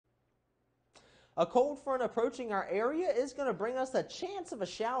A cold front approaching our area is going to bring us a chance of a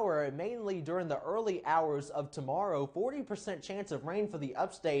shower, mainly during the early hours of tomorrow. 40% chance of rain for the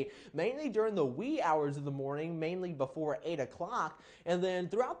upstate, mainly during the wee hours of the morning, mainly before 8 o'clock. And then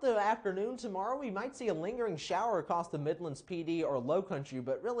throughout the afternoon tomorrow, we might see a lingering shower across the Midlands PD or low country,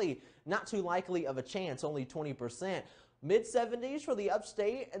 but really not too likely of a chance, only 20%. Mid 70s for the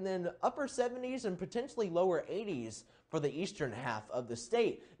upstate, and then upper 70s and potentially lower 80s for the eastern half of the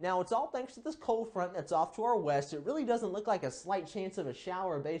state. Now, it's all thanks to this cold front that's off to our west. It really doesn't look like a slight chance of a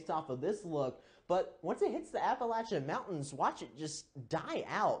shower based off of this look, but once it hits the Appalachian Mountains, watch it just die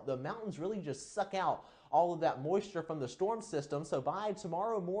out. The mountains really just suck out all of that moisture from the storm system. So by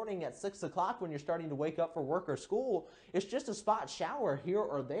tomorrow morning at 6 o'clock when you're starting to wake up for work or school, it's just a spot shower here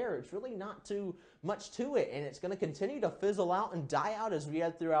or there. It's really not too much to it, and it's going to continue to fizzle out and die out as we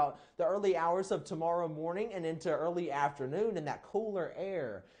head throughout the early hours of tomorrow morning and into early afternoon, and that cooler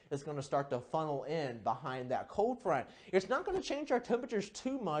air is going to start to funnel in behind that cold front. It's not going to change our temperatures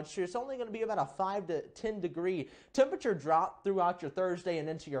too much. It's only going to be about a 5 to 10 degree temperature drop throughout your Thursday and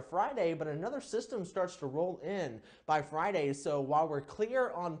into your Friday, but another system starts to roll in by Friday. So while we're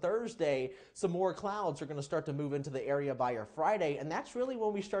clear on Thursday, some more clouds are going to start to move into the area by your Friday, and that's really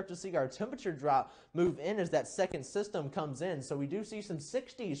when we start to see our temperature drop move in as that second system comes in. So we do see some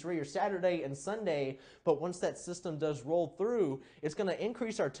 60s for your Saturday and Sunday, but once that system does roll through, it's going to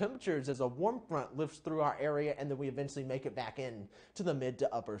increase our temperatures as a warm front lifts through our area, and then we eventually make it back in to the mid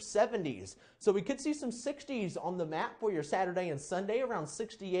to upper 70s. So we could see some 60s on the map for your Saturday and Sunday, around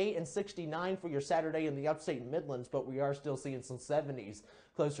 68 and 69 for your Saturday in the upstate Midlands, but we are still seeing some 70s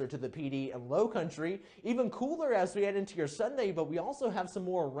closer to the PD and low country. Even cooler as we head into your Sunday, but we also have some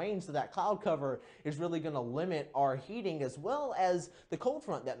more rain, so that cloud cover is really going to limit our heating, as well as the cold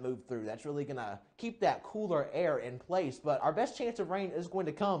front that moved through. That's really going to keep that cooler air in place. But our best chance of rain is going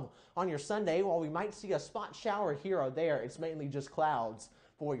to come on your Sunday. While we might see a spot shower here or there, it's mainly just clouds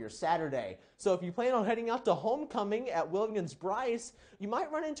for your Saturday. So if you plan on heading out to homecoming at Williams-Brice, you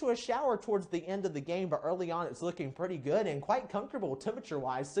might run into a shower towards the end of the game, but early on it's looking pretty good and quite comfortable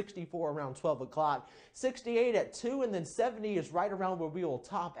temperature-wise. 64 around 12 o'clock, 68 at 2, and then 70 is right around where we will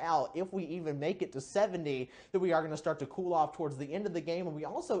top out. If we even make it to 70, then we are going to start to cool off towards the end of the game, and we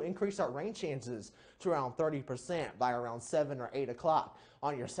also increase our rain chances to around 30% by around 7 or 8 o'clock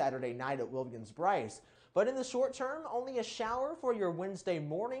on your Saturday night at Williams-Brice. But in the short term, only a shower for your Wednesday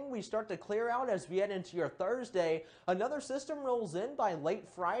morning. We start to clear out as we head into your Thursday. Another system rolls in by late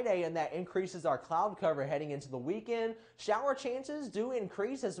Friday, and that increases our cloud cover heading into the weekend. Shower chances do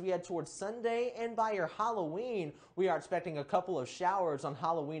increase as we head towards Sunday, and by your Halloween, we are expecting a couple of showers on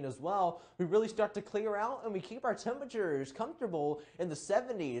Halloween as well. We really start to clear out, and we keep our temperatures comfortable in the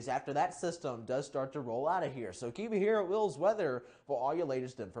 70s after that system does start to roll out of here. So keep it here at Will's Weather for all your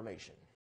latest information.